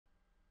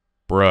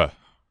Bruh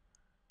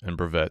and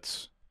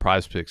Brevettes.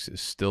 PrizePicks is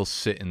still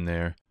sitting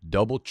there,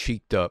 double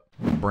cheeked up.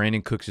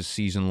 Brandon Cooks'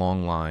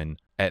 season-long line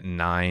at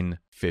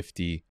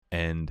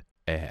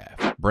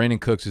 950.5. Brandon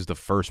Cooks is the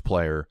first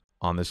player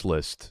on this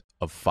list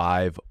of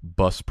 5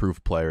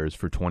 bust-proof players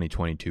for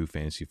 2022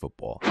 fantasy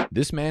football.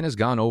 This man has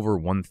gone over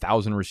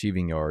 1,000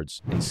 receiving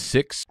yards in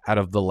 6 out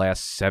of the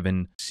last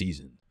 7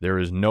 seasons. There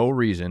is no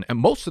reason, and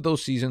most of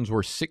those seasons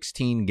were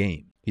 16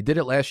 games. He did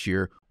it last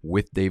year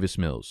with Davis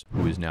Mills,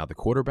 who is now the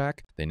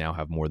quarterback. They now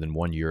have more than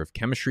 1 year of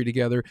chemistry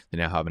together. They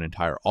now have an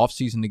entire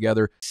offseason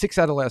together. 6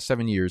 out of the last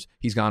 7 years,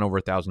 he's gone over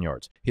 1,000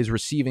 yards. His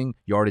receiving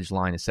yardage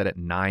line is set at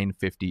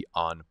 950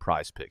 on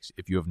PrizePicks.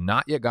 If you have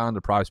not yet gone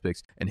to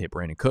PrizePicks and hit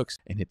Brandon Cooks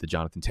and hit the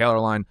Jonathan Taylor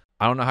line,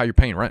 I don't know how you're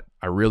paying rent.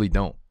 I really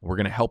don't. We're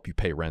going to help you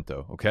pay rent,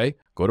 though, okay?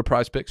 Go to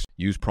PrizePicks,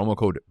 use promo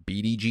code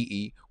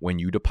BDGE when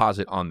you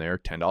deposit on there,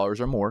 $10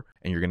 or more,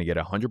 and you're going to get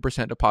a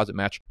 100% deposit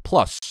match.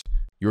 Plus,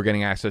 you're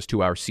getting access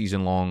to our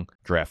season-long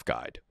draft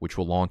guide, which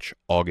will launch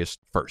August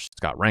 1st.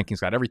 It's got rankings,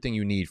 got everything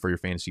you need for your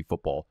fantasy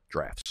football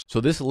drafts. So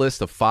this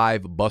list of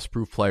 5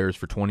 bust-proof players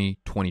for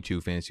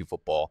 2022 fantasy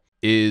football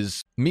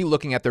is me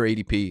looking at their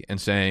ADP and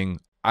saying,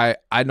 I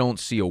don't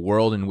see a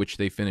world in which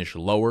they finish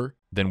lower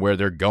than where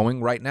they're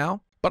going right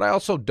now, but I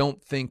also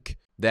don't think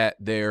that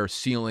their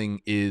ceiling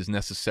is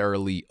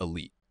necessarily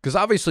elite. Because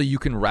obviously you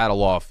can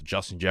rattle off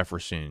Justin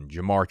Jefferson,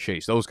 Jamar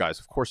Chase, those guys.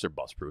 Of course they're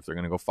bust-proof. They're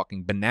going to go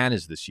fucking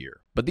bananas this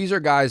year. But these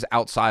are guys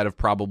outside of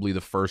probably the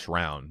first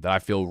round that I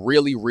feel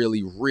really,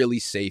 really, really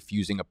safe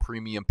using a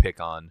premium pick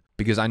on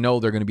because I know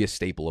they're going to be a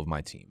staple of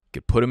my team. You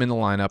could put them in the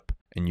lineup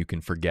and you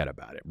can forget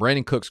about it.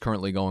 Brandon Cooks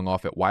currently going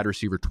off at wide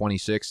receiver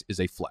 26 is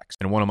a flex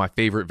and one of my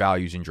favorite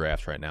values in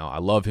drafts right now. I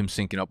love him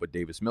syncing up with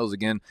Davis Mills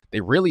again.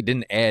 They really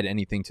didn't add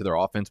anything to their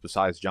offense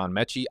besides John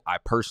Mechie. I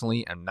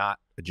personally am not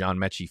a John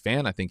Mechie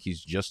fan. I think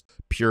he's just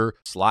pure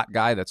slot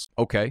guy. That's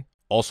okay.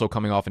 Also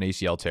coming off an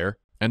ACL tear.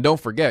 And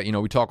don't forget,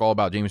 we talk all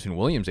about Jameson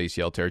Williams'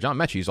 ACL tear. John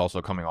Mechie is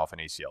also coming off an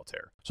ACL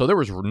tear. So there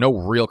was no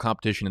real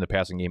competition in the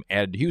passing game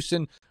added to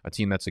Houston, a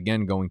team that's,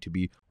 again, going to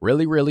be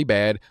really, really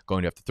bad,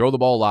 going to have to throw the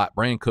ball a lot.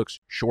 Brandon Cooks,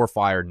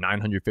 surefire,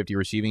 950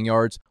 receiving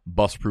yards,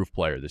 bust-proof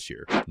player this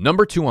year.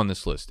 Number 2 on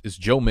this list is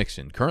Joe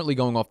Mixon, currently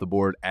going off the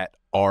board at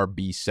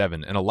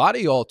RB7. And a lot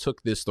of y'all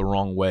took this the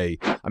wrong way.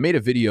 I made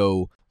a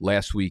video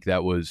last week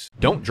that was,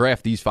 don't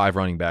draft these 5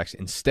 running backs,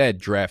 instead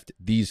draft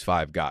these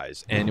 5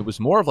 guys. And it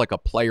was more of like a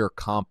player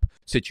comp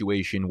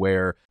situation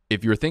where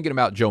if you're thinking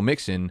about Joe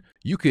Mixon,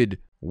 you could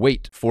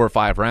wait 4 or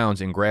 5 rounds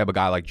and grab a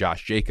guy like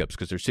Josh Jacobs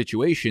because their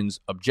situations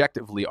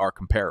objectively are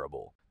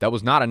comparable. That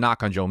was not a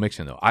knock on Joe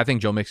Mixon, though. I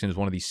think Joe Mixon is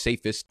one of the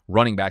safest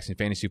running backs in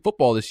fantasy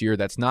football this year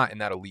that's not in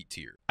that elite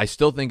tier. I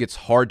still think it's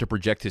hard to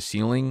project his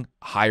ceiling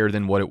higher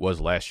than what it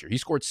was last year. He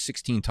scored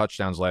 16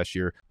 touchdowns last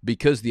year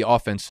because the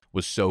offense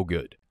was so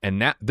good. And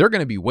now they're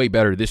going to be way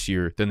better this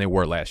year than they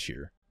were last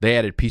year. They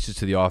added pieces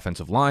to the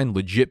offensive line,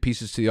 legit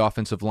pieces to the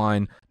offensive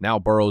line. Now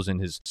Burrow's in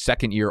his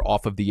 2nd year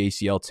off of the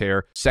ACL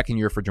tear, 2nd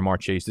year for Jamar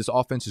Chase. This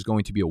offense is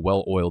going to be a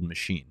well-oiled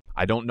machine.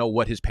 I don't know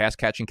what his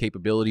pass-catching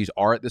capabilities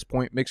are at this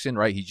point, Mixon,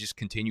 right? He just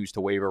continues to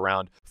wave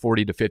around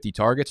 40 to 50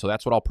 targets, so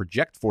that's what I'll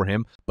project for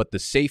him. But the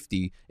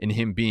safety in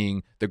him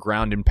being the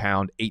ground and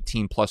pound,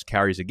 18-plus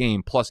carries a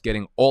game, plus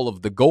getting all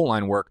of the goal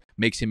line work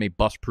makes him a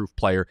bust-proof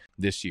player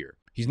this year.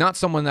 He's not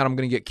someone that I'm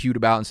going to get cute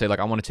about and say,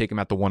 I want to take him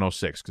at the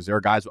 106 because there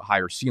are guys with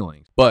higher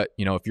ceilings. But,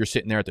 if you're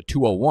sitting there at the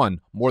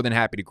 201, more than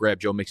happy to grab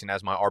Joe Mixon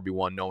as my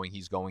RB1 knowing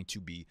he's going to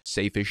be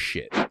safe as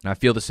shit. And I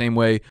feel the same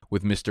way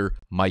with Mr.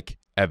 Mike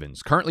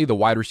Evans. Currently the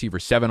wide receiver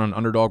 7 on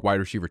Underdog, wide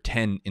receiver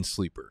 10 in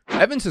Sleeper.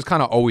 Evans has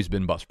kind of always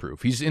been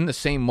bust-proof. He's in the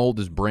same mold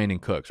as Brandon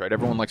Cooks, right?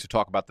 Everyone likes to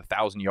talk about the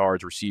 1,000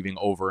 yards receiving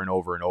over and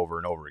over and over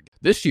and over again.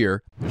 This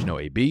year, there's no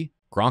AB.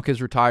 Gronk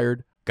is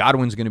retired.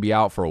 Godwin's going to be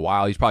out for a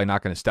while. He's probably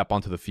not going to step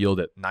onto the field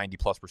at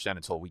 90+%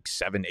 until week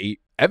 7,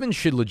 8. Evans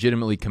should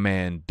legitimately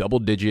command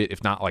double-digit,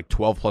 if not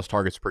 12+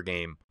 targets per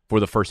game for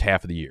the first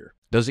half of the year.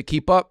 Does it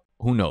keep up?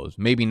 Who knows?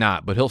 Maybe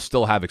not, but he'll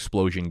still have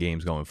explosion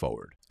games going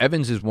forward.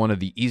 Evans is one of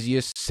the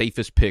easiest,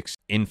 safest picks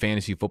in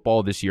fantasy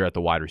football this year at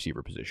the wide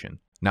receiver position.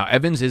 Now,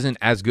 Evans isn't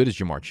as good as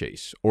Jamar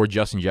Chase or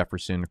Justin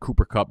Jefferson,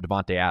 Cooper Kupp,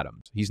 Devontae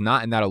Adams. He's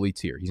not in that elite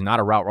tier. He's not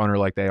a route runner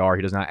like they are.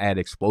 He does not add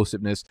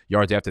explosiveness,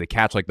 yards after the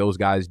catch like those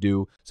guys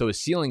do. So his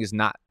ceiling is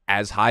not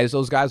as high as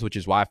those guys, which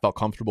is why I felt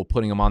comfortable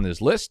putting him on this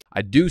list.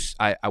 I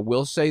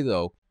will say,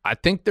 though, I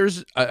think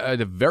there's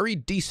a very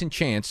decent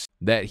chance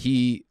that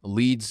he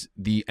leads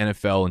the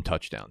NFL in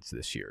touchdowns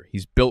this year.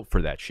 He's built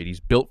for that shit. He's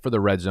built for the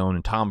red zone,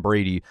 and Tom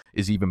Brady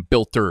is even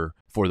builter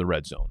for the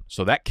red zone.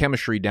 So that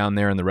chemistry down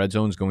there in the red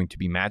zone is going to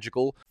be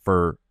magical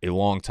for a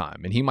long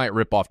time. And he might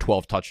rip off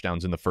 12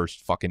 touchdowns in the first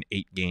fucking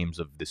 8 games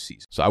of this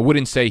season. So I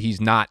wouldn't say he's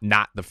not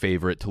the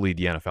favorite to lead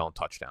the NFL in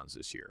touchdowns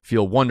this year.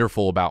 Feel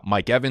wonderful about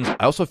Mike Evans.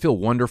 I also feel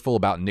wonderful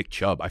about Nick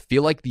Chubb. I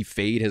feel like the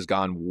fade has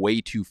gone way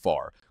too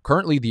far.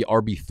 Currently the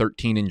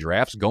RB13 in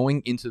drafts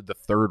going into the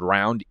 3rd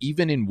round,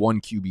 even in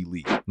 1 QB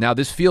league. Now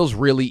this feels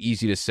really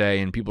easy to say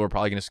and people are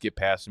probably going to skip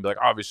past and be like,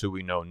 obviously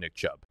we know Nick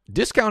Chubb.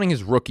 Discounting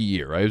his rookie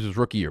year, right? It was his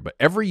rookie year, but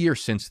every year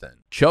since then,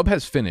 Chubb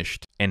has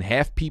finished in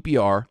half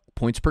PPR,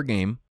 points per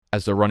game,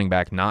 as the running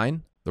back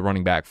 9, the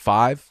running back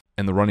 5,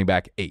 and the running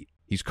back 8.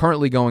 He's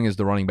currently going as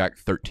the running back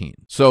 13.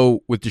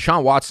 So with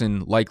Deshaun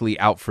Watson likely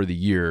out for the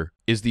year,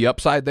 is the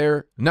upside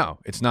there? No,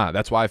 it's not.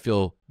 That's why I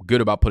feel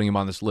good about putting him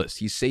on this list.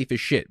 He's safe as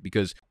shit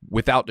because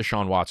without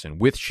Deshaun Watson,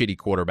 with shitty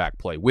quarterback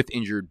play, with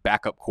injured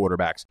backup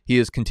quarterbacks, he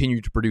has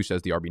continued to produce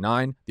as the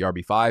RB9, the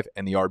RB5,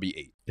 and the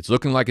RB8. It's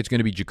looking like it's going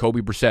to be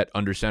Jacoby Brissett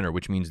under center,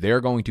 which means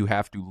they're going to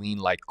have to lean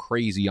like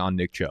crazy on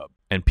Nick Chubb.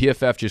 And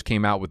PFF just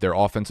came out with their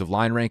offensive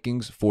line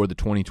rankings for the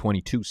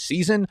 2022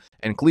 season,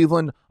 and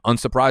Cleveland,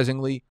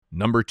 unsurprisingly,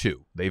 number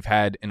 2. They've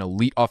had an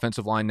elite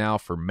offensive line now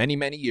for many,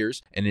 many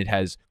years, and it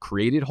has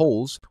created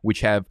holes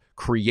which have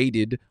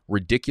created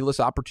ridiculous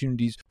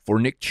opportunities for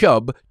Nick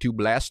Chubb to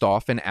blast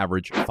off an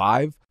average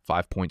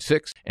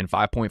 5.6, and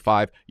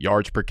 5.5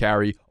 yards per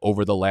carry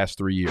over the last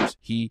 3 years.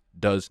 He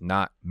does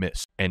not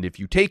miss. And if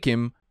you take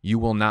him, you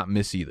will not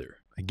miss either.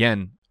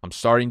 Again, I'm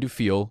starting to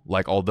feel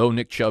like although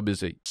Nick Chubb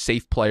is a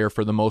safe player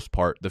for the most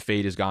part, the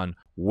fade has gone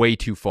way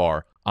too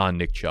far on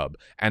Nick Chubb.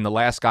 And the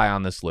last guy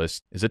on this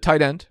list is a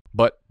tight end.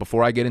 But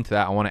before I get into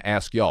that, I want to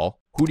ask y'all,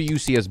 who do you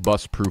see as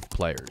bust-proof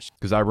players?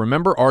 Because I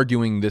remember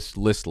arguing this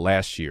list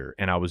last year,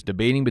 and I was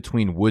debating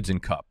between Woods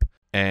and Kupp.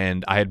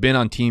 And I had been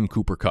on Team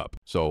Cooper Kupp,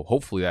 so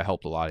hopefully that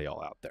helped a lot of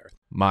y'all out there.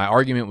 My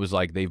argument was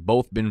like they've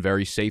both been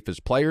very safe as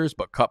players,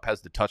 but Kupp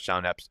has the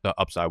touchdown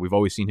upside. We've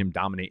always seen him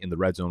dominate in the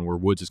red zone where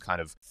Woods has kind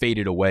of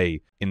faded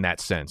away in that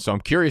sense. So I'm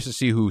curious to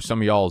see who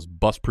some of y'all's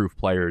bust-proof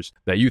players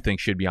that you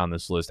think should be on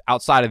this list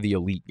outside of the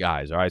elite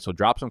guys, all right? So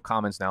drop some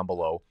comments down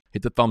below.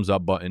 Hit the thumbs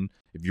up button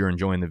if you're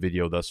enjoying the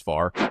video thus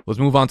far. Let's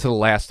move on to the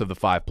last of the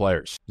 5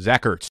 players.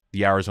 Zach Ertz,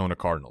 the Arizona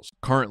Cardinals.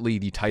 Currently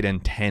the tight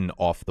end 10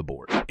 off the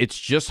board. It's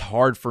just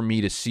hard for me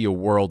to see a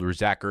world where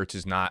Zach Ertz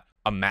is not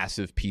a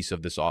massive piece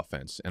of this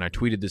offense. And I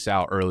tweeted this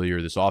out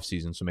earlier this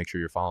offseason, so make sure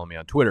you're following me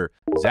on Twitter.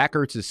 Zach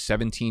Ertz's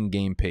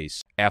 17-game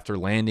pace after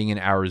landing in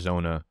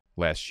Arizona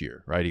last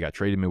year, right? He got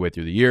traded midway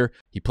through the year.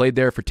 He played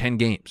there for 10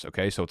 games,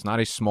 okay? So it's not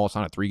a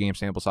 3-game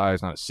sample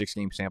size, not a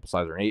 6-game sample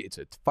size or an 8. It's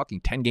a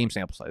fucking 10-game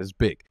sample size. It's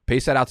big.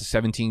 Pace that out to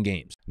 17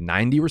 games.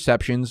 90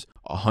 receptions,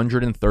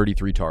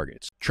 133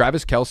 targets.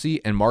 Travis Kelce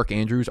and Mark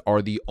Andrews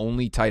are the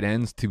only tight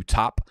ends to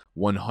top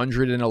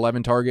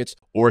 111 targets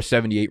or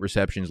 78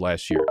 receptions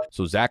last year.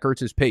 So Zach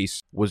Ertz's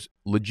pace was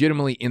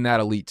legitimately in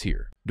that elite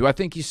tier. Do I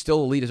think he's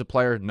still elite as a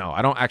player? No,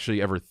 I don't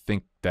actually ever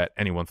think that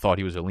anyone thought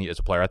he was elite as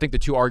a player. I think the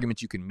two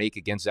arguments you can make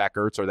against Zach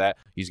Ertz are that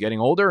he's getting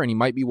older and he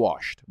might be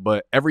washed.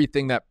 But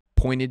everything that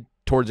pointed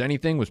towards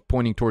anything was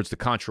pointing towards the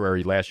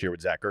contrary last year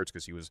with Zach Ertz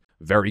because he was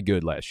very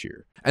good last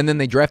year. And then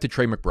they drafted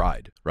Trey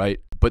McBride, right?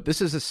 But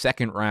this is a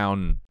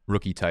second-round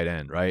rookie tight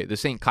end, right?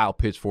 This ain't Kyle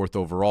Pitts 4th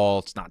overall.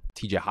 It's not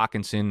TJ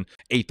Hawkinson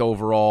 8th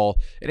overall.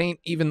 It ain't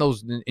even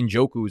those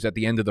Njokus at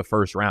the end of the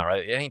first round,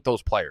 right? It ain't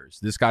those players.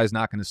 This guy's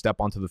not going to step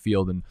onto the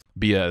field and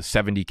be a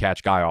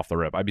 70-catch guy off the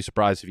rip. I'd be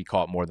surprised if he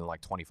caught more than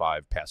like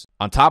 25 passes.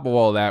 On top of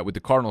all that, with the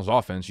Cardinals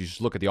offense, you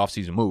just look at the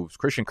offseason moves.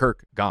 Christian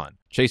Kirk, gone.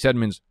 Chase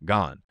Edmonds,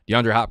 gone.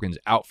 DeAndre Hopkins,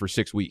 out for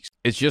 6 weeks.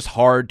 It's just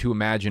hard to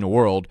imagine a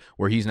world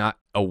where he's not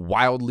a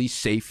wildly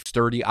safe,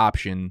 sturdy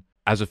option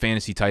as a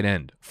fantasy tight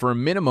end for a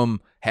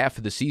minimum half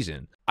of the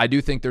season. I do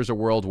think there's a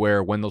world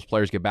where when those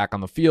players get back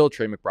on the field,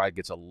 Trey McBride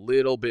gets a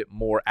little bit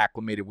more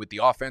acclimated with the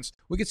offense.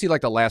 We could see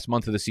like the last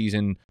month of the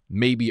season,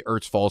 maybe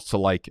Ertz falls to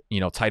like,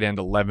 tight end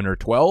 11 or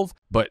 12.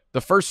 But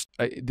the first,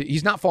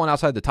 he's not falling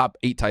outside the top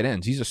 8 tight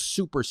ends. He's a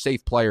super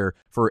safe player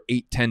for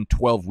 8, 10,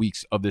 12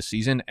 weeks of this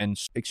season and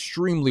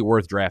extremely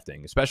worth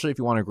drafting, especially if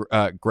you want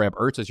to grab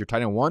Ertz as your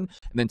tight end 1 and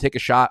then take a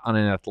shot on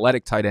an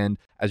athletic tight end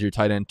as your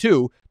tight end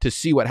 2 to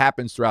see what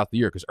happens throughout the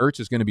year because Ertz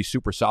is going to be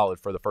super solid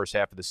for the first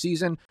half of the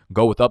season.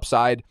 Go with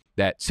upside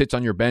that sits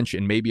on your bench,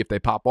 and maybe if they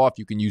pop off,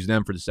 you can use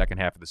them for the second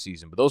half of the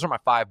season. But those are my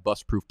 5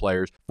 bust-proof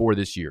players for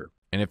this year.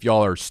 And if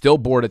y'all are still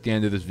bored at the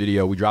end of this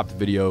video, we dropped a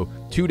video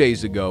 2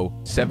 days ago,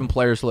 7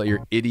 players to let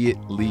your idiot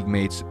league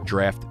mates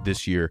draft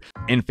this year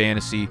in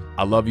fantasy.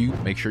 I love you.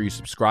 Make sure you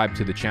subscribe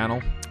to the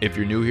channel. If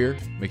you're new here,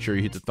 make sure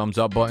you hit the thumbs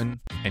up button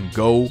and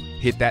go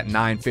hit that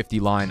 950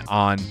 line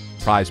on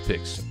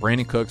PrizePicks.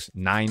 Brandon Cooks,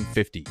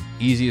 950.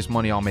 Easiest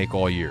money I'll make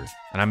all year.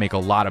 And I make a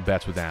lot of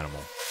bets with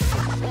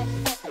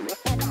Animal.